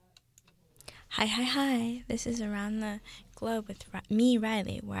Hi. This is Around the Globe with me,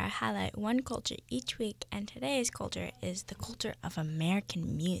 Riley, where I highlight one culture each week, and today's culture is the culture of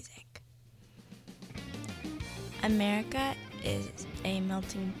American music. America is a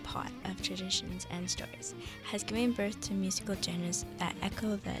melting pot of traditions and stories, has given birth to musical genres that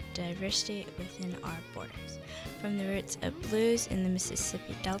echo the diversity within our borders. From the roots of blues in the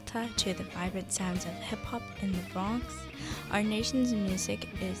Mississippi Delta to the vibrant sounds of hip-hop in the Bronx, our nation's music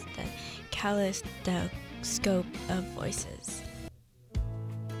is the kaleidoscope of voices.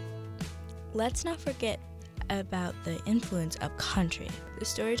 Let's not forget about the influence of country, the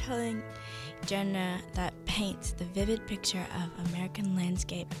storytelling genre that paints the vivid picture of American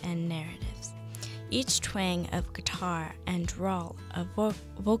landscape and narratives. Each twang of guitar and drawl of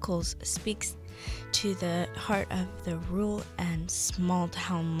vocals speaks to the heart of the rural and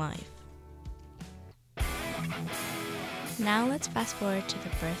small-town life. Now let's fast forward to the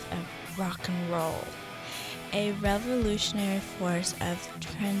birth of rock and roll, a revolutionary force of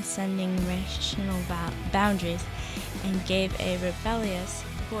transcending racial boundaries and gave a rebellious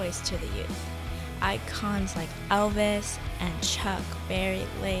voice to the youth. Icons like Elvis and Chuck Berry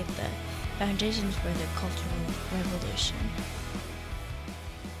laid the foundations for the cultural revolution.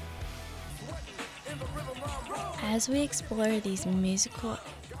 As we explore these musical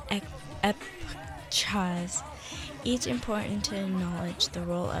epochs, each important to acknowledge the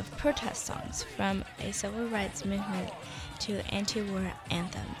role of protest songs, from a civil rights movement to anti-war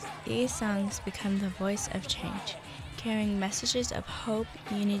anthems. These songs become the voice of change, carrying messages of hope,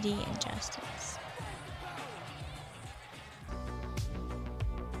 unity, and justice.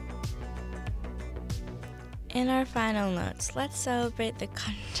 In our final notes, let's celebrate the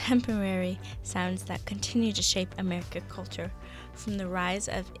contemporary sounds that continue to shape American culture, from the rise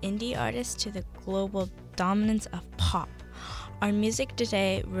of indie artists to the global dominance of pop. Our music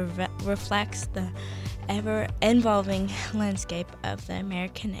today reflects the ever-evolving landscape of the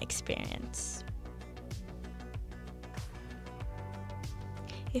American experience.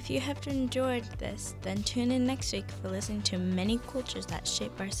 If you have enjoyed this, then tune in next week for listening to many cultures that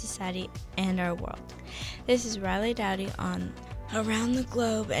shape our society and our world. This is Riley Dowdy on Around the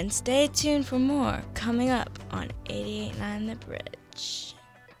Globe, and stay tuned for more coming up on 88.9 The Bridge.